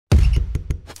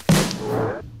Are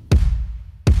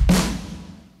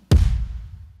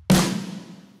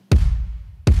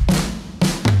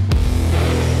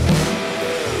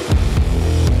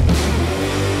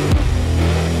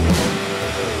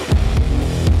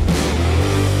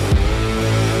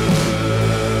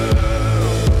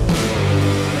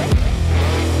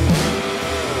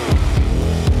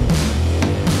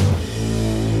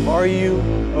you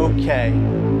okay?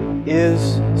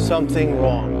 Is something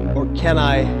wrong? Or can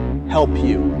I help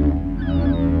you?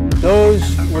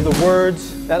 Those were the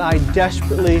words that I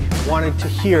desperately wanted to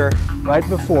hear right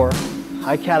before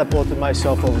I catapulted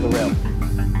myself over the rail.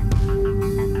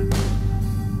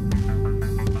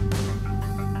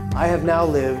 I have now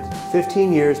lived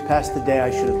 15 years past the day I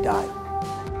should have died.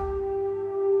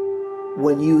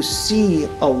 When you see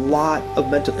a lot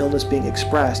of mental illness being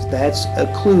expressed, that's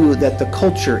a clue that the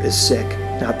culture is sick,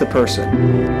 not the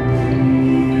person.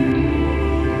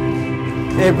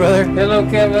 Hey, brother. Hello,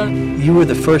 Kevin. You were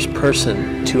the first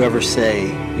person to ever say,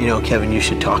 you know, Kevin, you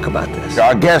should talk about this.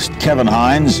 Our guest, Kevin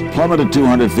Hines, plummeted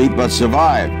 200 feet but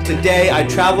survived. Today, I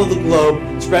travel the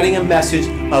globe spreading a message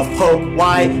of hope.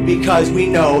 Why? Because we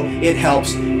know it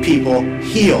helps people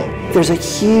heal. There's a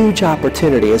huge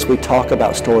opportunity as we talk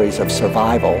about stories of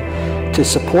survival to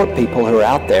support people who are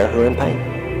out there who are in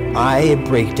pain. I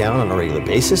break down on a regular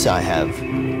basis. I have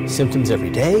symptoms every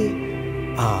day.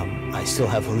 I still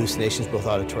have hallucinations, both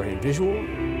auditory and visual.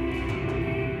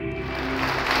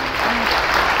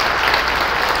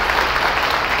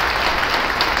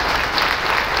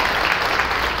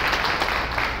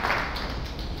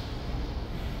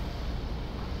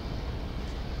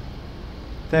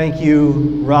 Thank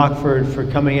you, Rockford, for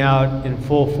coming out in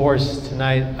full force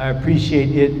tonight. I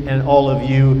appreciate it and all of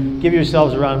you. Give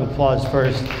yourselves a round of applause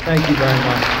first. Thank you very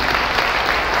much.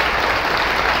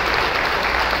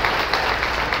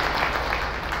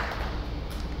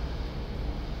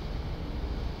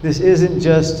 This isn't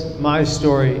just my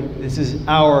story. This is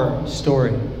our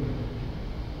story.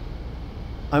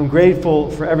 I'm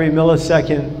grateful for every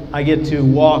millisecond I get to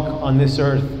walk on this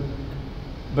earth,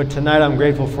 but tonight I'm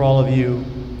grateful for all of you.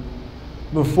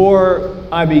 Before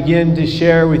I begin to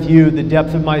share with you the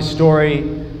depth of my story,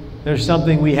 there's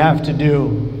something we have to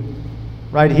do.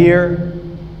 Right here,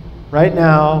 right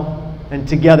now, and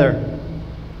together.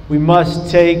 We must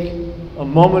take a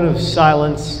moment of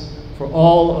silence for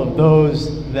all of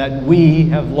those that we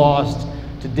have lost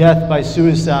to death by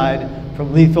suicide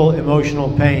from lethal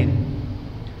emotional pain.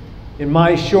 In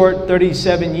my short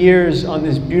 37 years on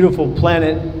this beautiful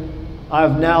planet,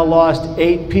 I've now lost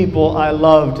 8 people I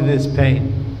love to this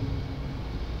pain.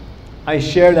 I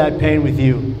share that pain with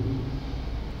you.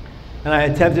 And I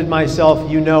attempted myself,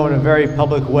 you know, in a very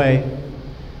public way.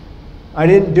 I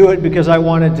didn't do it because I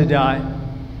wanted to die.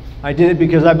 I did it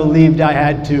because I believed I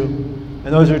had to. And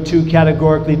those are 2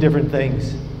 categorically different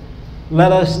things.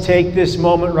 Let us take this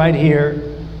moment right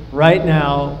here, right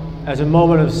now, as a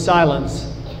moment of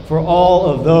silence for all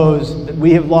of those that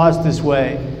we have lost this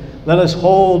way. Let us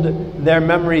hold their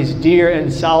memories dear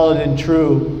and solid and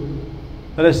true.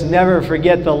 Let us never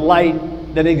forget the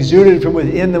light that exuded from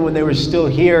within them when they were still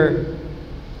here.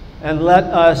 And let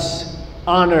us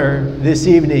honor this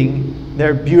evening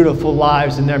their beautiful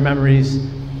lives and their memories.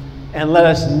 And let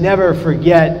us never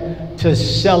forget to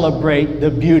celebrate the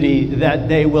beauty that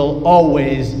they will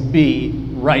always be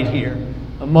right here.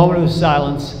 A moment of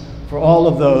silence for all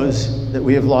of those that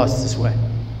we have lost this way.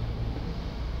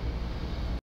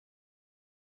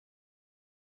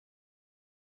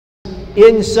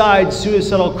 Inside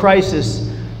suicidal crisis,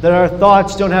 that our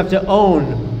thoughts don't have to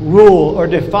own, rule, or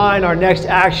define our next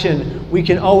action. We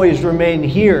can always remain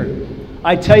here.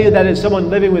 I tell you that as someone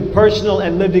living with personal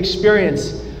and lived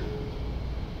experience,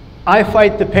 I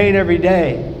fight the pain every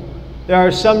day. There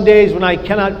are some days when I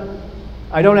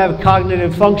don't have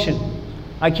cognitive function.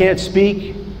 I can't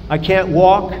speak, I can't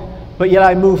walk, but yet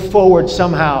I move forward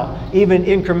somehow, even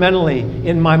incrementally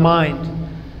in my mind.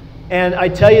 And I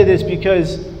tell you this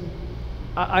because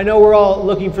I know we're all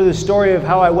looking for the story of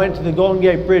how I went to the Golden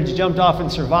Gate Bridge, jumped off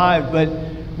and survived, but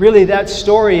really that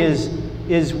story is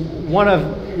one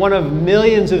of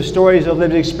millions of stories of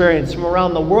lived experience from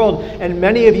around the world. And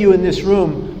many of you in this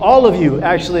room, all of you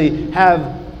actually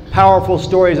have powerful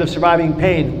stories of surviving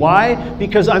pain. Why?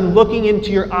 Because I'm looking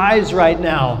into your eyes right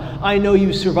now. I know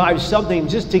you survived something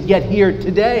just to get here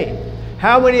today.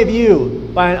 How many of you,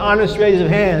 by an honest raise of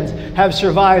hands, have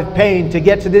survived pain to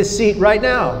get to this seat right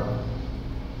now?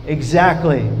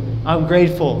 Exactly. I'm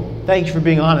grateful. Thanks for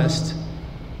being honest.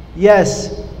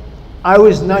 Yes, I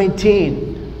was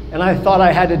 19 and I thought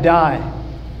I had to die.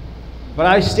 But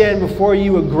I stand before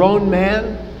you a grown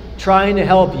man trying to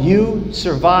help you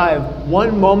survive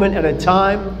one moment at a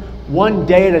time, one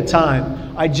day at a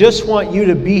time. I just want you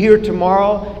to be here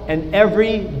tomorrow and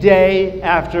every day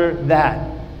after that.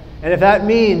 And if that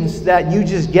means that you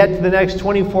just get to the next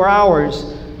 24 hours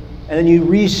and then you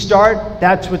restart,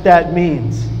 that's what that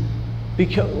means.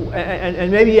 Because,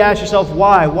 and maybe you ask yourself,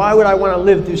 why? Why would I want to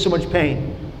live through so much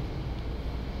pain?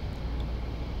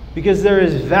 Because there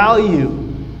is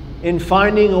value in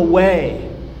finding a way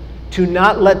to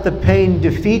not let the pain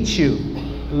defeat you.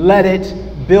 Let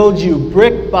it build you.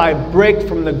 Brick by brick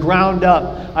from the ground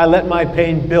up, I let my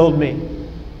pain build me.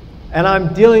 And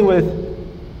I'm dealing with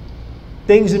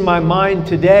things in my mind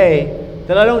today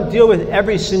that I don't deal with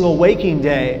every single waking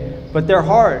day, but they're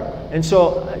hard. And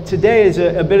so today is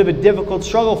a bit of a difficult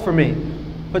struggle for me.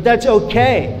 But that's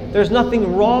okay. There's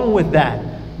nothing wrong with that.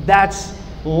 That's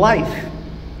life.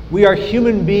 We are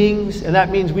human beings, and that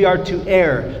means we are to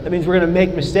err. That means we're going to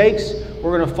make mistakes.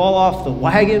 We're going to fall off the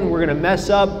wagon. We're going to mess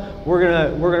up. We're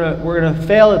going to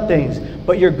fail at things.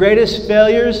 But your greatest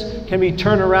failures can be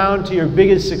turned around to your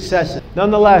biggest successes.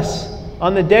 Nonetheless,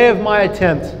 on the day of my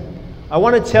attempt, I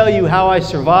want to tell you how I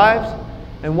survived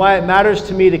and why it matters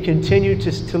to me to continue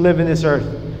to live in this earth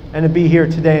and to be here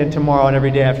today and tomorrow and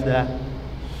every day after that.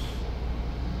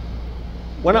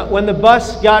 When the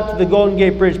bus got to the Golden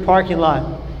Gate Bridge parking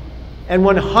lot, and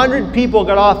 100 people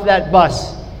got off that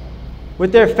bus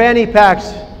with their fanny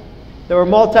packs that were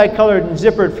multicolored and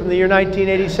zippered from the year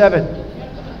 1987,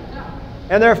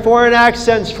 and their foreign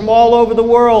accents from all over the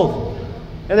world,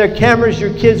 and their cameras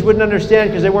your kids wouldn't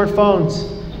understand because they weren't phones.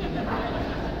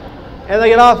 And they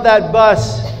get off that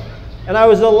bus, and I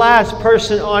was the last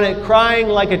person on it, crying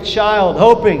like a child,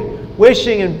 hoping,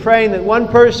 wishing and praying that one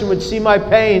person would see my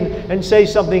pain and say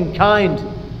something kind.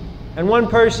 And one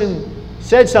person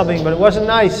said something, but it wasn't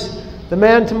nice. The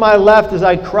man to my left, as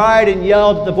I cried and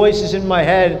yelled at the voices in my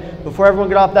head before everyone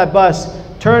got off that bus,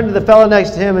 turned to the fellow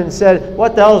next to him and said,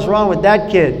 "What the hell is wrong with that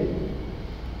kid?"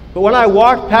 But when I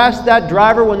walked past that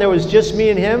driver, when there was just me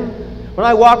and him, when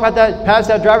I walked past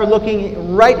that driver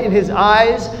looking right in his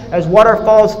eyes as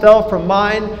waterfalls fell from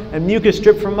mine and mucus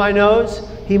dripped from my nose,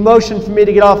 he motioned for me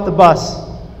to get off the bus.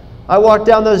 I walked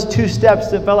down those 2 steps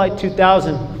that felt like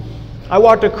 2,000. I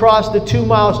walked across the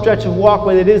 2-mile stretch of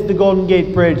walkway that is the Golden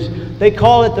Gate Bridge. They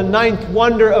call it the 9th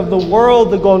wonder of the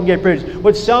world, the Golden Gate Bridge,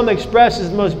 which some express as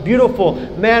the most beautiful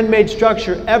man-made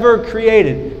structure ever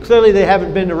created. Clearly they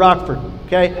haven't been to Rockford,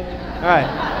 okay? All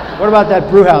right. What about that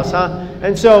brew house, huh?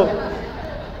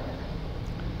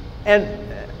 And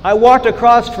I walked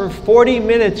across for 40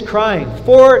 minutes crying,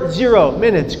 40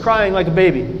 minutes crying like a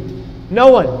baby. No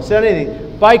one said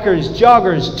anything. Bikers,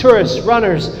 joggers, tourists,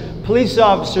 runners, police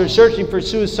officers searching for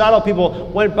suicidal people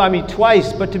went by me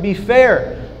twice. But to be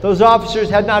fair, those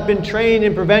officers had not been trained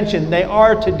in prevention. They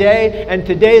are today, and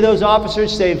today those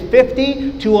officers save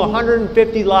 50 to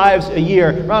 150 lives a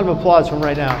year. Round of applause for them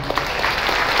right now.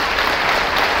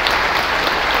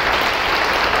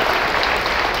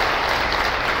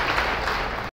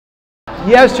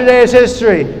 Yesterday is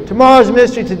history. Tomorrow is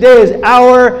mystery. Today is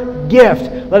our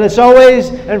gift. Let us always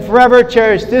and forever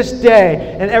cherish this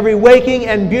day and every waking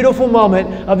and beautiful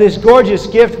moment of this gorgeous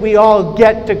gift we all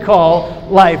get to call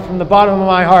life. From the bottom of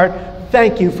my heart,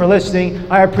 thank you for listening.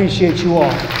 I appreciate you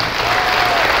all.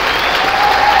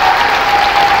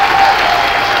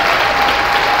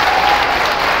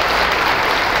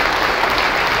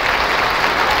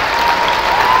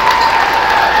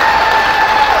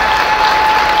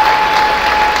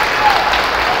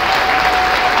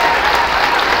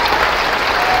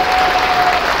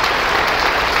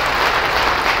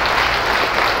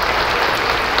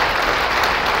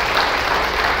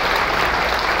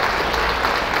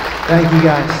 Thank you,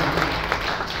 guys.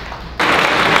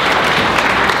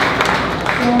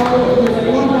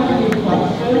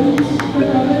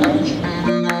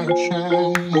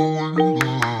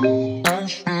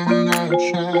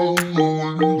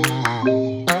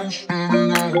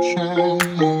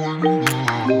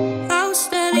 I was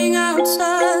standing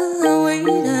outside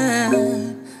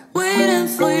waiting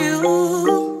for you.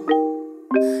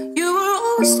 You were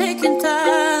always taking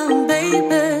time, baby,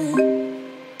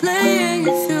 playing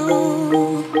it through.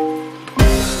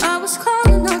 I was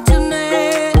calling out your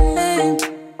name,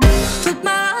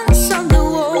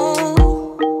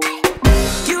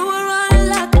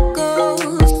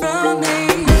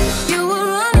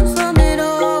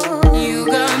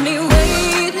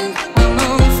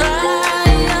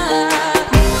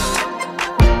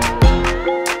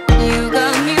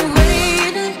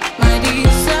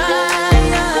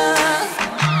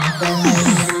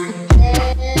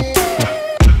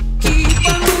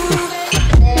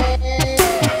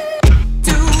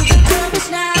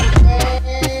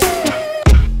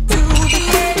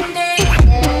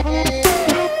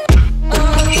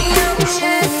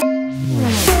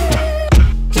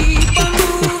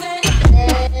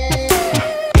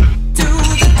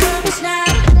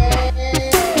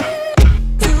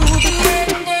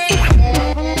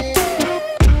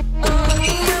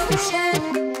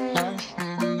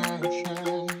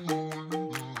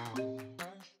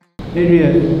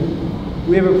 Adria,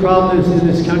 we have a problem in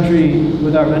this country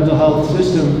with our mental health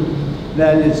system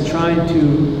that is trying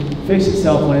to fix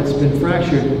itself when it's been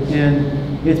fractured.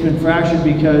 And it's been fractured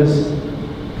because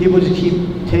people just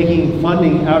keep taking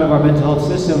funding out of our mental health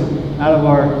system, out of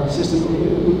our system.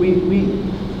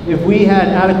 If we had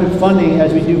adequate funding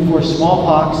as we do for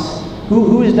smallpox,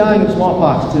 who is dying of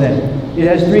smallpox today? It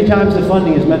has 3 times the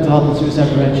funding as mental health and suicide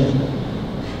prevention.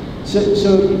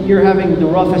 So you're having the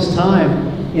roughest time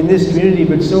in this community,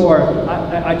 but so are,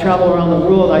 I travel around the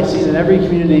world, I see it in every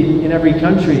community, in every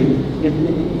country.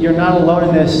 You're not alone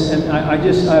in this, and I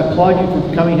applaud you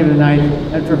for coming here tonight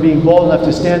and for being bold enough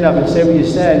to stand up and say what you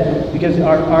said, because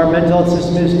our mental health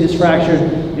system is fractured,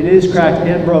 it is cracked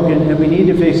and broken, and we need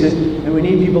to fix it, and we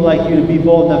need people like you to be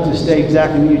bold enough to say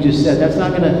exactly what you just said. That's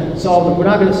not going to solve we're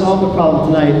not going to solve the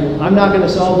problem tonight. I'm not going to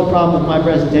solve the problem with my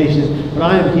presentation, but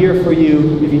I am here for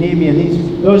you if you need me,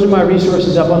 and those are my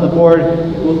resources up on the board.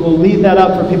 We'll leave that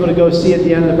up for people to go see at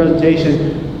the end of the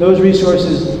presentation. Those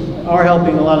resources are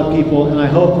helping a lot of people, and I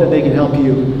hope that they can help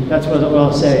you. That's what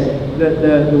I'll say.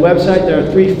 The website, there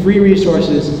are 3 free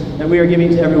resources that we are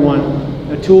giving to everyone.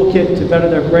 A toolkit to better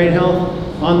their brain health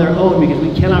on their own, because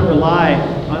we cannot rely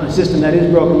on a system that is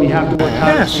broken. We have to work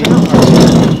hard. Yes. Do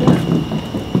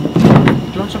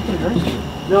you want something to drink?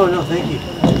 No, thank you.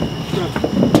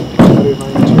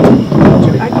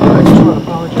 I just want to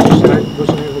apologize that I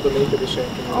wasn't able to make it this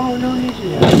afternoon. Oh, no need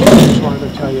to. I just wanted to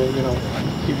tell you,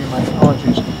 give you my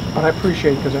apologies. But I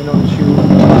appreciate, because I know that you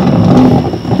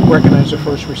recognize the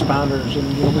first responders, and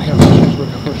we have issues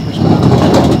with the first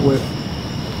responders with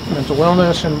mental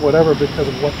illness and whatever because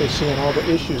of what they see and all the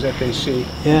issues that they see.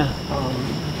 Yeah.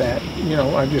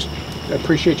 I just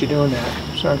appreciate you doing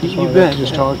that. So I just wanted to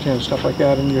just talk to you and stuff like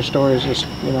that, and your story is just,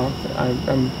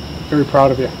 I'm very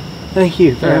proud of you. Thank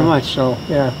you very much. So,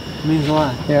 yeah. It means a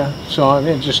lot. Yeah. So, I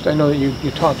know that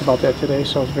you talked about that today,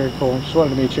 so it's very cool. Just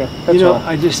wanted to meet you. That's all.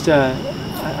 I just,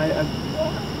 I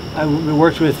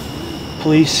worked with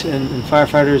police and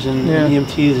firefighters and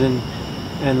EMTs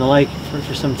and the like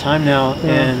for some time now,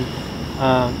 and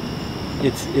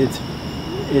it's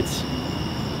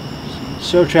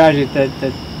so tragic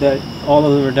that all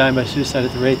of them are dying by suicide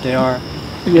at the rate they are.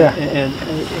 Yeah. And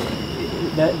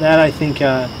that I think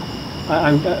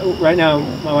I'm right now.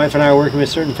 My wife and I are working with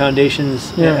certain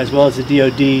foundations as well as the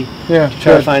DoD to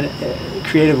try to find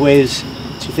creative ways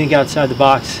to think outside the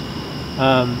box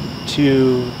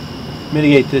to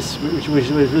mitigate this, which was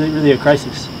really a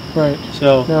crisis. Right.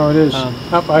 So no, it is. I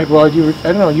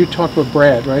don't know. You talked with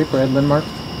Brad, right? Brad Lindmark.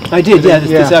 I did.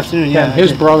 This afternoon. Yeah.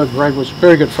 His brother Greg was a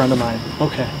very good friend of mine.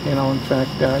 Okay. In fact,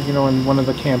 in one of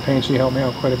the campaigns he helped me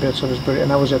out quite a bit. So it was pretty,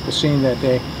 and I was at the scene that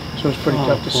day, so it was pretty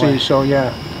tough to see. So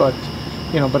yeah, but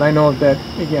but I know that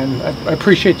again. I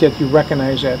appreciate that you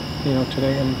recognize that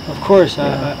today. And of course,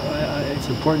 it's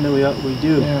important that we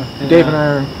do. Yeah. And Dave and I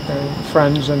are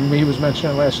friends, and he was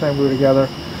mentioning last night we were together.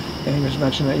 And he was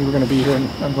mentioning that you were going to be here, and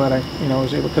I'm glad I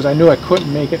was able, because I knew I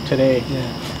couldn't make it today.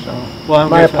 Yeah. So, well,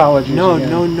 my apologies.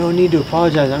 No need to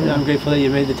apologize. I'm grateful that you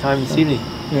made the time this evening.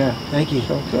 Yeah. Thank you.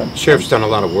 So good. Sheriff's done a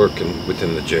lot of work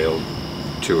within the jail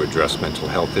to address mental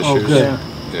health issues. Oh, good.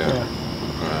 Yeah.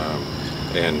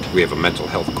 And we have a mental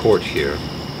health court here.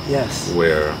 Yes.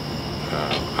 Where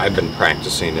I've been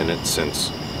practicing in it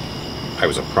since I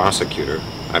was a prosecutor.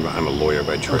 I'm a lawyer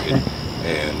by trade, okay.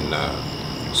 And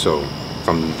so.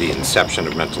 From the inception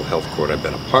of mental health court, I've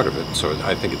been a part of it. So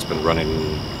I think it's been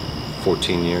running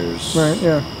 14 years, right,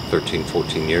 yeah. 13,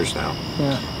 14 years now.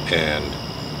 Yeah.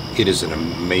 And it is an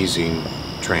amazing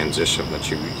transition that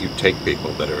you take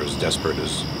people that are as desperate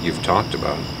as you've talked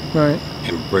about, right,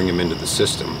 and bring them into the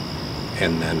system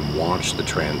and then watch the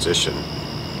transition,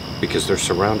 because they're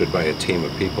surrounded by a team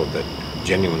of people that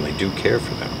genuinely do care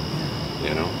for them,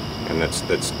 and that's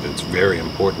very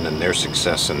important in their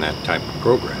success in that type of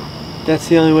program. That's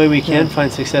the only way we can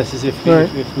find success, is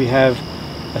if we have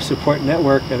a support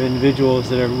network of individuals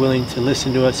that are willing to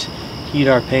listen to us, heed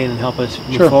our pain, and help us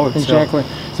move forward. Exactly.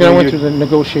 So I went through the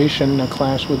negotiation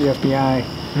class with the FBI,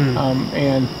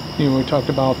 and we talked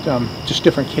about just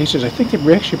different cases. I think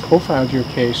we actually profiled your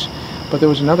case, but there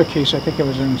was another case, I think it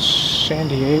was in San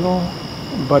Diego,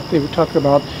 but they were talking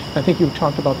about, I think you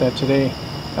talked about that today,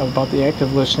 about the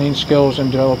active listening skills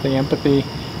and developing empathy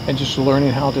and just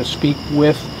learning how to speak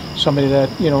with somebody that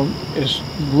is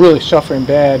really suffering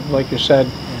bad, like you said,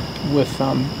 with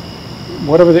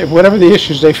whatever the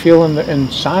issues they feel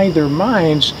inside their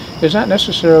minds is not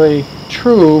necessarily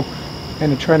true,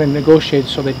 and to try to negotiate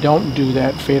so they don't do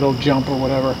that fatal jump or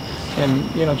whatever. And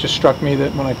it just struck me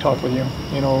that when I talked with you,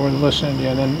 we're listening to you,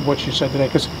 and then what you said today,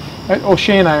 because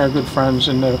O'Shea and I are good friends,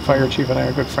 and the fire chief and I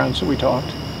are good friends, so we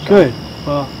talked. So. Good.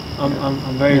 Well,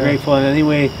 I'm very Yeah. grateful. And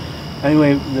anyway,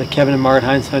 the Kevin and Margaret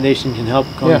Hines Foundation can help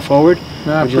going Yeah. forward.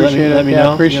 No, I Would you let me- appreciate it. Let me Yeah,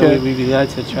 know. appreciate it. We'd be glad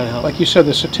to try to help. Like you said,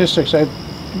 the statistics,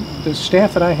 the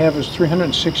staff that I have is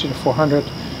 360 to 400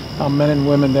 men and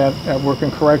women that work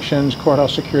in corrections,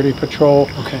 courthouse security, patrol,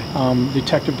 Okay.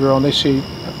 detective bureau, and they see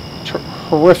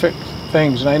horrific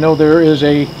things. And I know there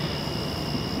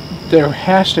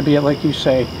has to be, like you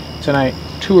say tonight,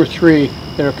 2 or 3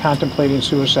 that are contemplating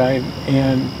suicide,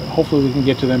 and hopefully we can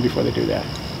get to them before they do that.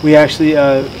 We actually,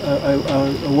 a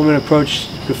woman approached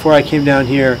before I came down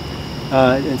here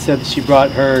and said that she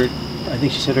brought her, I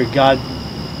think she said her god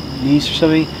niece or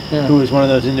something, Yeah. who was one of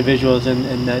those individuals,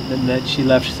 and that she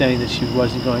left saying that she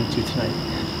wasn't going to tonight.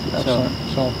 Excellent.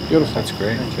 So beautiful. That's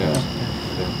great.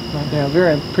 Yeah,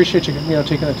 very appreciate you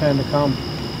taking the time to come.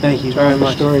 Thank you Tell very the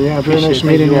much. story. Yeah, very Appreciate nice it.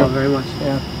 Thank meeting you all you. very much.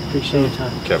 Yeah. Appreciate your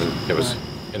time. Kevin, it was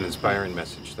an inspiring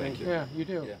message. Thank you. Yeah, you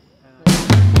do. Yeah.